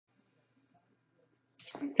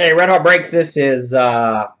Hey, Red Hot Breaks, this is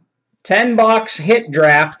 10-box hit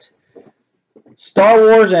draft, Star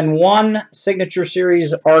Wars and 1 Signature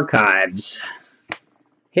Series Archives.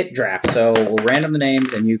 Hit draft, so we'll random the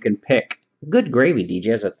names and you can pick. Good gravy,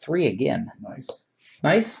 DJ. Has a 3 again. Nice.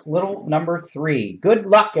 Nice little number 3. Good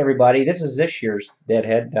luck, everybody. This is this year's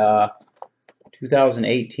Deadhead,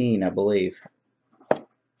 2018, I believe.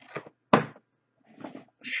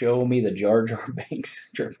 Show me the Jar Jar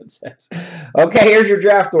Binks, Triple says. Okay, here's your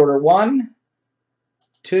draft order. 1,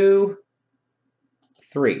 2,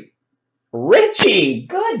 3. Richie!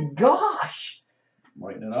 Good gosh!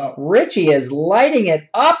 Lighten it up. Richie is lighting it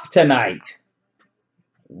up tonight.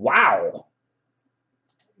 Wow.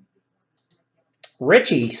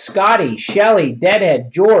 Richie, Scotty, Shelly,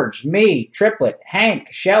 Deadhead, George, me, Triplet,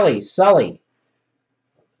 Hank, Shelly, Sully.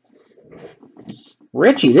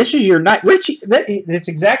 Richie, this is your night. Richie, it's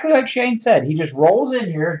exactly like Shane said. He just rolls in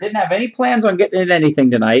here, didn't have any plans on getting into anything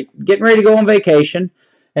tonight, getting ready to go on vacation,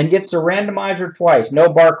 and gets the randomizer twice. No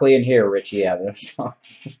Barkley in here, Richie. Yeah,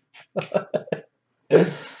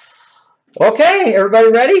 okay, everybody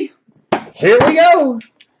ready? Here we go.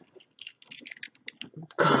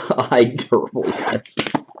 I totally says.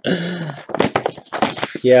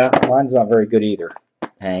 Yeah, mine's not very good either,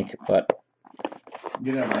 Hank, but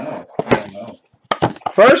You never know. I don't know.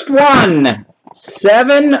 First one,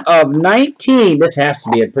 7 of 19. This has to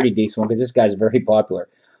be a pretty decent one because this guy's very popular.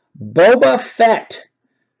 Boba Fett,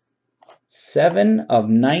 7 of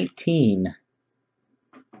 19.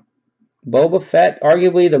 Boba Fett,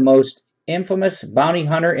 arguably the most infamous bounty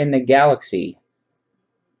hunter in the galaxy.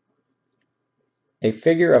 A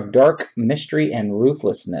figure of dark mystery and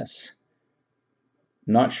ruthlessness.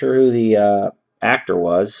 Not sure who the actor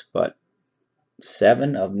was, but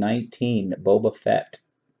 7 of 19, Boba Fett.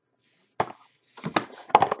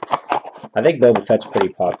 I think Boba Fett's pretty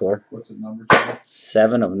popular. What's the number?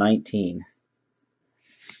 7 of 19.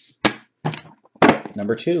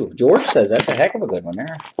 Number 2. George says that's a heck of a good one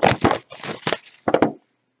there.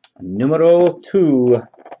 Numero 2.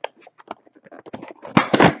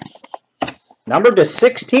 Number to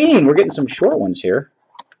 16. We're getting some short ones here.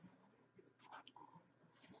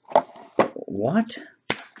 What?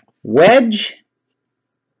 Wedge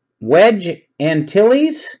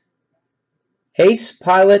Antilles? Ace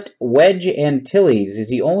pilot Wedge Antilles is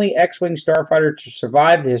the only X-Wing starfighter to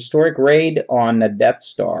survive the historic raid on the Death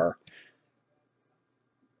Star.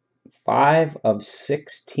 5 of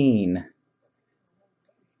 16.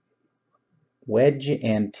 Wedge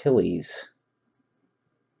Antilles.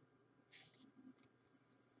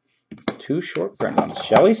 2 short print ones.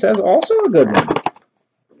 Shelly says also a good one.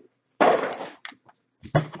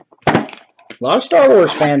 A lot of Star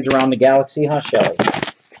Wars fans around the galaxy, huh, Shelly?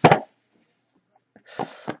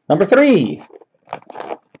 Number 3.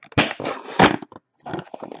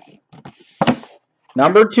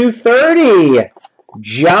 Number 230.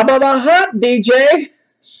 Jabba the Hutt, DJ.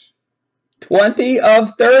 20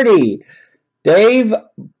 of 30. Dave,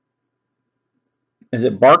 is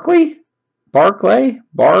it Barclay?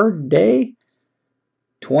 Barday?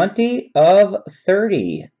 20 of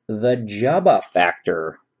 30. The Jabba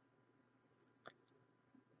Factor.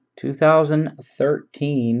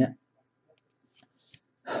 2013.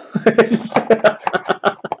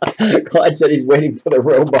 Clyde said he's waiting for the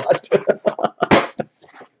robot.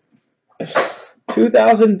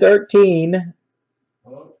 2013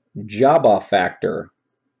 Jabba Factor.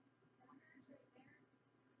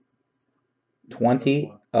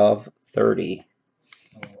 20 of 30.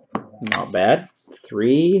 Not bad.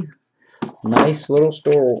 3 nice little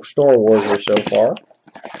Star Warsers so far.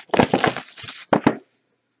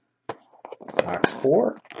 Box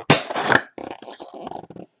 4.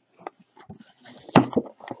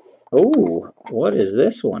 Oh, what is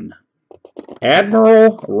this one?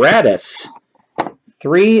 Admiral Raddus.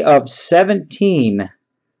 3 of 17.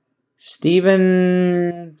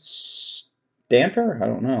 Steven Stanter? I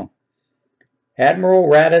don't know. Admiral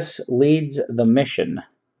Raddus leads the mission.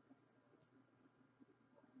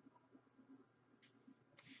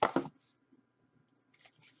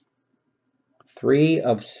 Three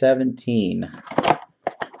of 17.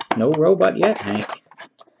 No robot yet, Hank.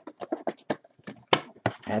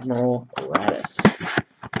 Admiral Raddus.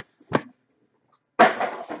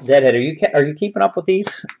 Deadhead, are you keeping up with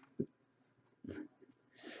these?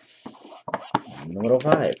 Number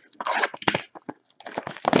 5.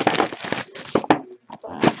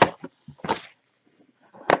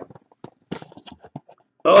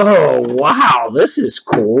 Oh, wow, this is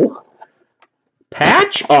cool.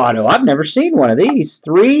 Patch auto. I've never seen one of these.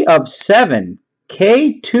 3 of 7.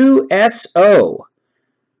 K2SO.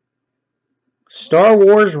 Star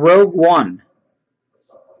Wars Rogue One.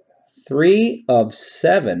 3 of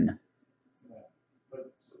 7.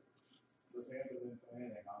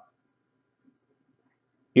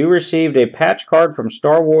 You received a patch card from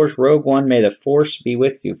Star Wars Rogue One, May the Force be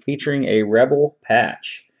with you, featuring a Rebel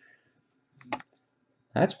patch.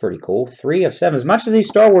 That's pretty cool. 3 of 7. As much as these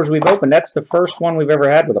Star Wars we've opened, that's the first one we've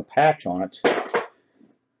ever had with a patch on it.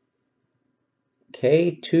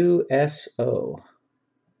 K2SO.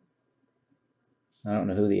 I don't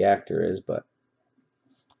know who the actor is, but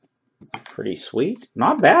pretty sweet.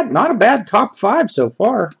 Not bad. Not a bad top 5 so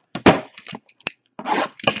far.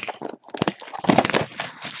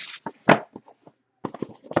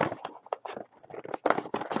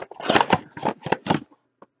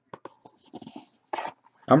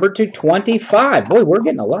 Number 225. Boy, we're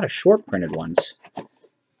getting a lot of short printed ones.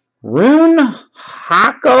 Rune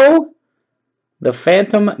Hako, the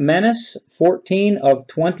Phantom Menace, 14 of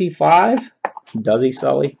 25. Does he,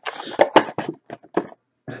 Sully?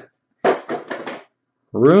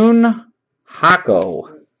 Rune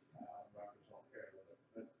Hako.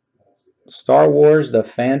 Star Wars, the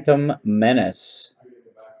Phantom Menace.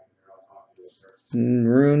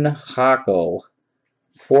 Rune Hako.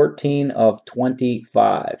 14 of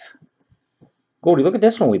 25. Goldie, look at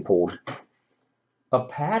this one we pulled. A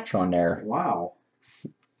patch on there. Wow.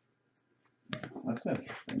 That's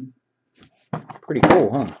interesting. Pretty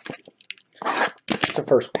cool, huh? It's the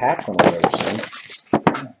first patch one I've ever seen.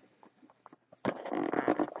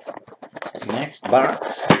 Next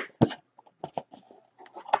box.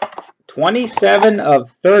 27 of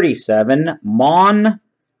 37. Mon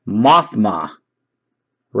Mothma.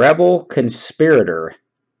 Rebel Conspirator.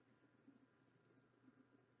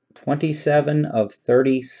 27 of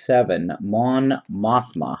 37. Mon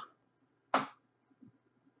Mothma.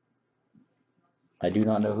 I do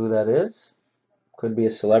not know who that is. Could be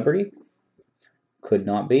a celebrity. Could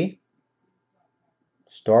not be.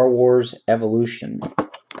 Star Wars Evolution.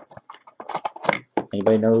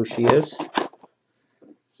 Anybody know who she is?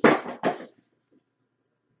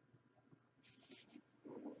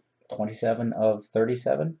 (27 of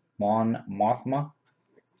 37). Mon Mothma.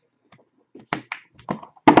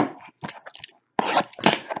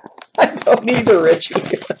 I don't either, Richie.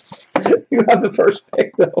 You have the first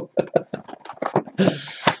pick, though.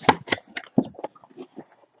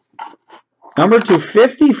 Number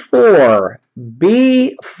 254,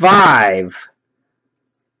 B5.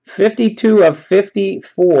 52 of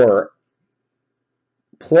 54.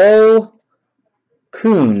 Plo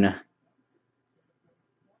Koon.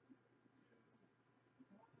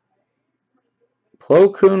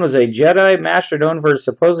 Plo Koon was a Jedi Master known for his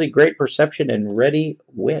supposedly great perception and ready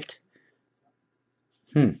wit.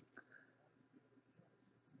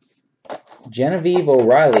 Genevieve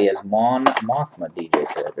O'Reilly as Mon Mothma, DJ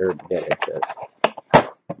said, or it says.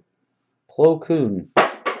 Plo Koon.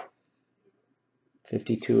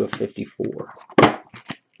 52 of 54.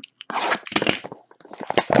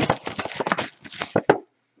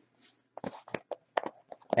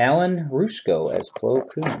 Alan Rusko as Plo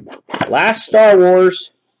Koon. Last Star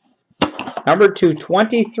Wars. Number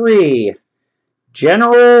 223.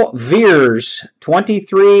 General Veers.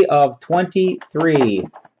 23 of 23.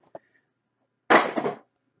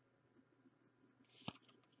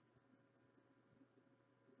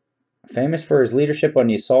 Famous for his leadership on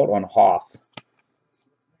the assault on Hoth.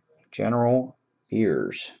 General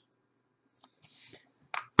Veers.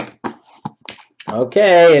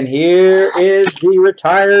 Okay, and here is the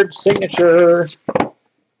retired signature.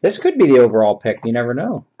 This could be the overall pick. You never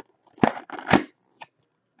know.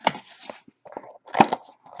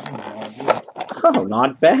 Oh,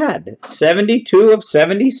 not bad. 72 of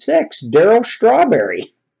 76. Darryl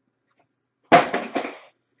Strawberry.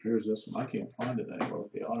 Here's this one. I can't find it anywhere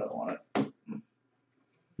with the auto on it.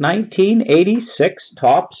 1986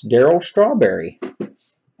 Topps Darryl Strawberry.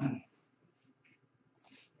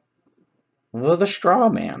 The Straw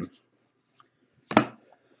Man.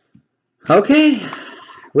 Okay,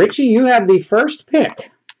 Richie, you have the first pick.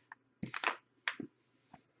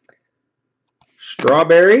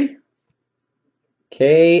 Strawberry.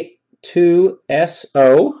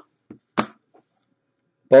 K2SO.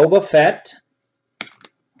 Boba Fett.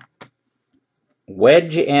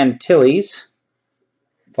 Wedge Antilles.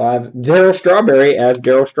 5. Darryl Strawberry as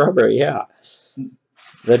Darryl Strawberry, yeah.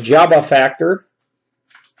 The Jabba Factor.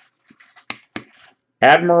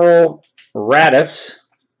 Admiral Raddus.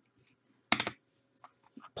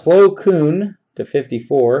 Plo Koon to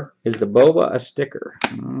 54. Is the Boba a sticker?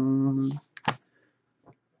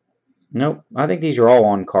 Nope. I think these are all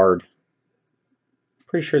on card.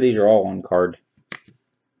 Pretty sure these are all on card.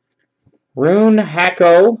 Rune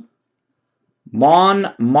Hako.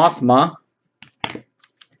 Mon Mothma.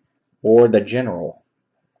 or the General?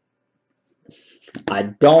 I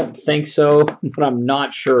don't think so, but I'm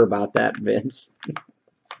not sure about that, Vince.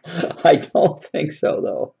 I don't think so,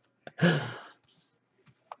 though.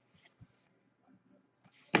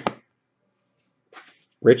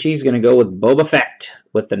 Richie's going to go with Boba Fett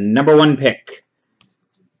with the #1 pick.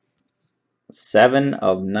 7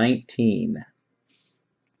 of 19.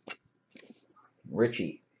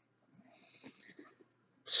 Richie.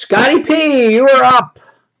 Scotty P, you are up.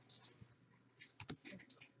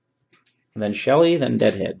 Then Shelly, then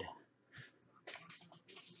Deadhead.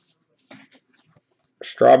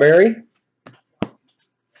 Strawberry.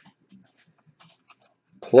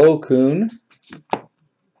 Plo Koon.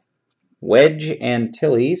 Wedge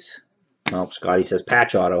Antilles. Oh, Scotty says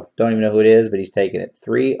patch auto. Don't even know who it is, but he's taking it.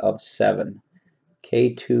 3 of 7.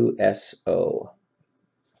 K2SO.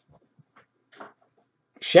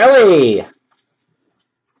 Shelly.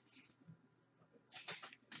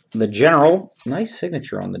 The General. Nice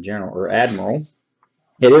signature on the General, or Admiral.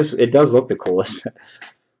 It does look the coolest.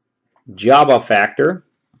 Jabba Factor.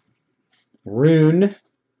 Rune.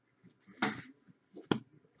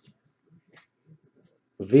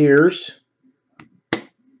 Veers.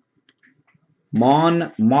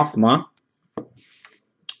 Mon Mothma.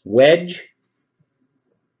 Wedge.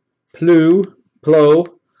 Plo,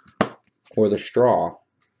 or the Straw.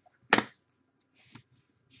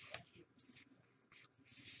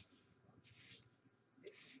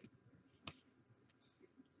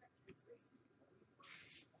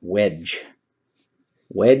 Wedge.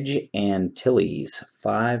 Wedge Antilles.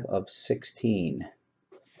 5 of 16.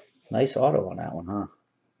 Nice auto on that one, huh?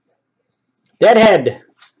 Deadhead.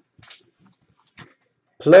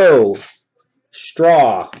 Plo.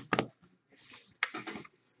 Straw.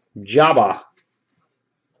 Jabba.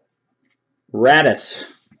 Radis.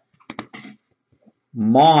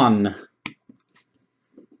 Mon.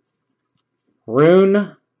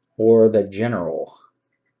 Rune, or the General.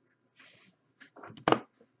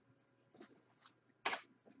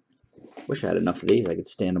 Wish I had enough of these. I could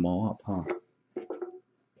stand them all up, huh?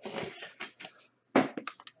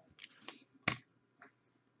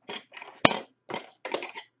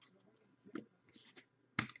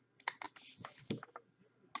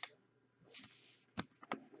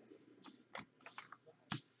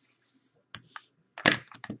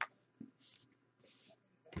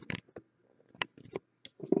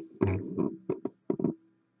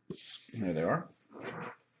 There they are.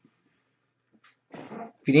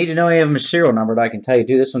 If you need to know any of them serial numbered, I can tell you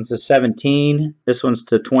too. This one's to 17. This one's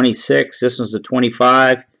to 26. This one's to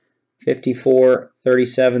 25, 54,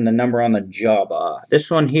 37. The number on the Jabba.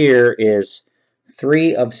 This one here is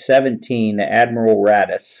 3 of 17. The Admiral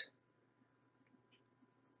Radis.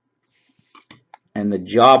 And the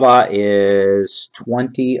Jabba is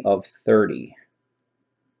 20 of 30.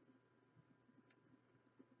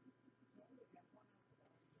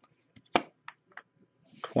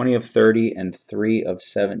 (20 of 30 and 3 of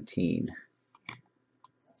 17.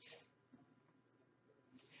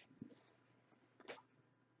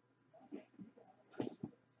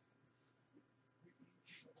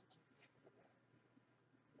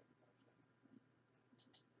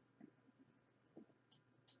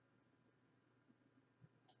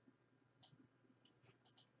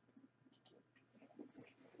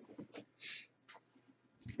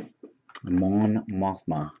 Mon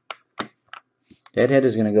Mothma. Deadhead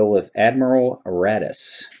is going to go with Admiral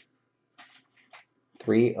Radis.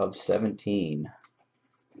 3 of 17.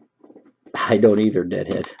 I don't either,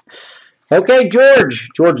 Deadhead. Okay, George.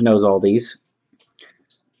 George knows all these.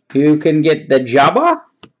 You can get the Jabba,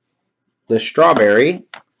 the Strawberry,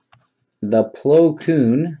 the Plo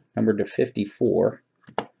Koon, numbered to 54.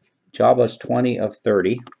 Jabba's 20 of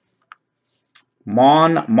 30.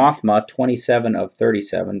 Mon Mothma, 27 of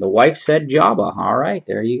 37. The wife said Jabba. All right,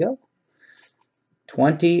 there you go.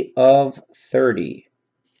 20 of 30.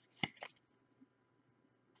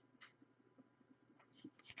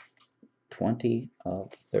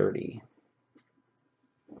 of 30.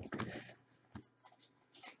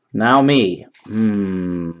 Now me.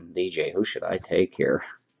 DJ, who should I take here?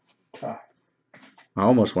 I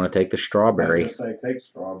almost want to take the Strawberry. I was gonna say take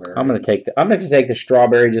Strawberry. I'm going to take the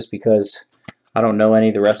Strawberry just because I don't know any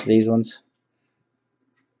of the rest of these ones.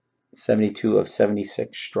 72 of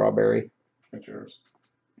 76 Strawberry. That's yours.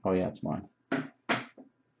 Oh yeah, it's mine.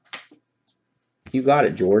 You got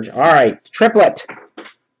it, George. All right, triplet.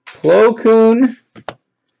 Plo Koon,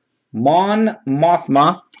 Mon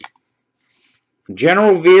Mothma,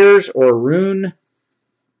 General Veers, or Rune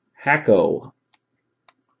Hako.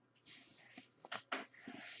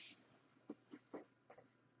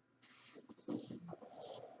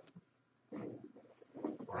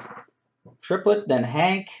 Triplet, then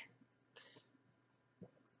Hank,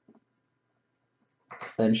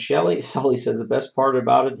 then Shelly. Sully says the best part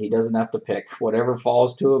about it, he doesn't have to pick. Whatever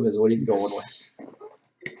falls to him is what he's going with.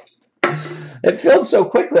 It filled so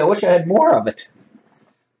quickly, I wish I had more of it.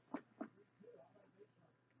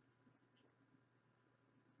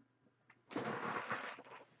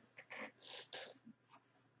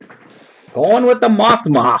 Going with the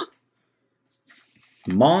Mothma.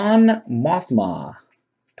 Mon Mothma.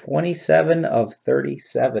 27 of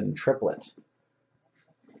 37 triplet.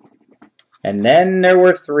 And then there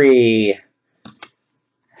were 3.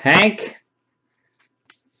 Hank.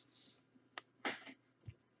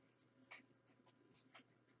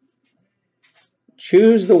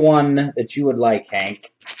 Choose the one that you would like,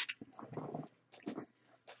 Hank.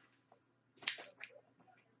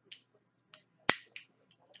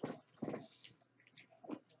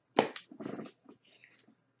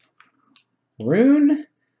 Rune,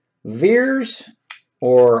 Veers,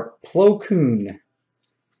 or Plo Koon?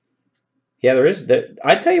 Yeah, there is.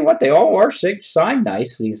 I tell you what, they all are signed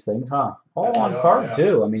nice, these things, huh? All on card, yeah.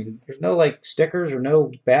 Too. I mean, there's no, like, stickers or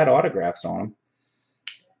no bad autographs on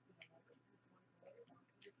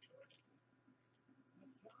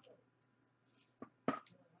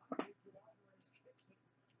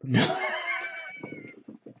them.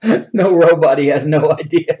 No robot, he has no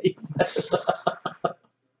idea, he says.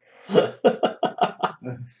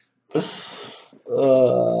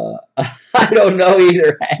 I don't know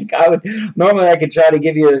either, Hank. Normally I could try to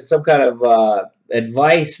give you some kind of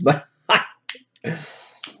advice, but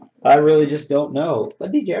I really just don't know.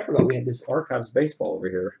 But DJ, I forgot we had this Archives baseball over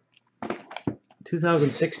here.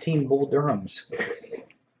 2016 Bull Durhams.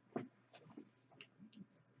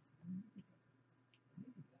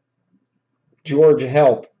 George,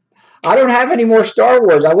 help. I don't have any more Star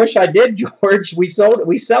Wars. I wish I did, George. We sell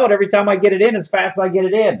it every time I get it in as fast as I get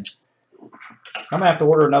it in. I'm going to have to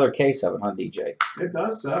order another case of it, huh, DJ? It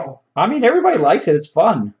does sell. I mean, everybody likes it. It's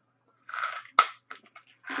fun.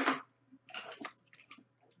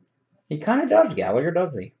 He kind of does, Gallagher,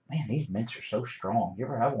 does he? Man, these mints are so strong. You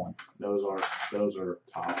ever have one? Those are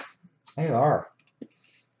top. They are.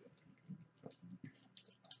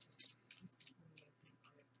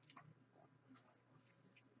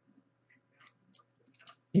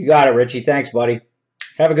 You got it, Richie. Thanks, buddy.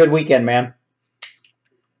 Have a good weekend, man.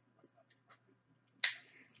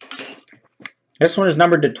 This one is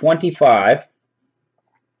numbered to 25.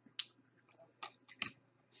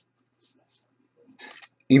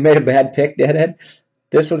 You made a bad pick, Deadhead.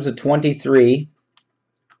 This one's a 23.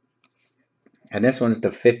 And this one's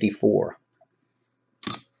to 54.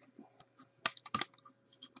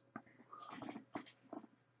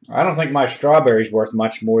 I don't think my strawberry's worth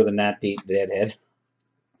much more than that, Deadhead.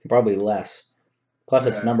 Probably less. Plus,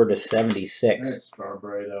 it's numbered to 76. Nice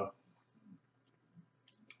strawberry, though.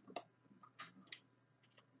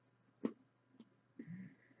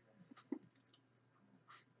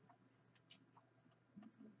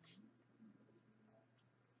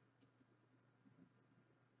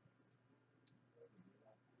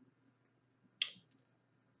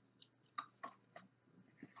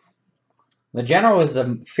 The General is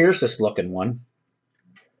the fiercest looking one.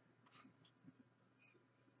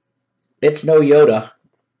 It's no Yoda.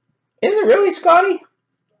 Is it really, Scotty?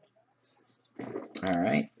 All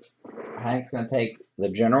right. Hank's going to take the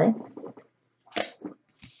General.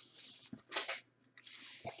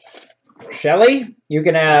 Shelly, you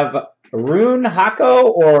can have Rune Hako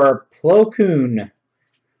or Plo Koon.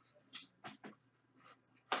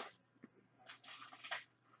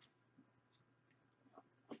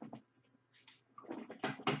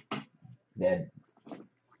 Dead.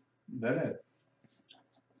 Dead.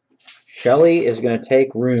 Shelly is going to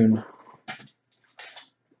take Rune.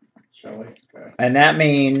 Shelly? Okay. And that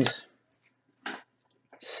means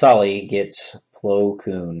Sully gets Plo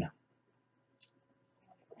Koon.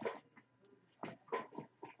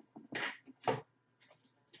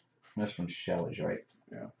 This one's Shelly's, right?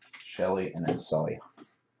 Yeah. Shelly and then Sully.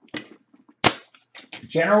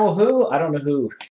 General who? I don't know who.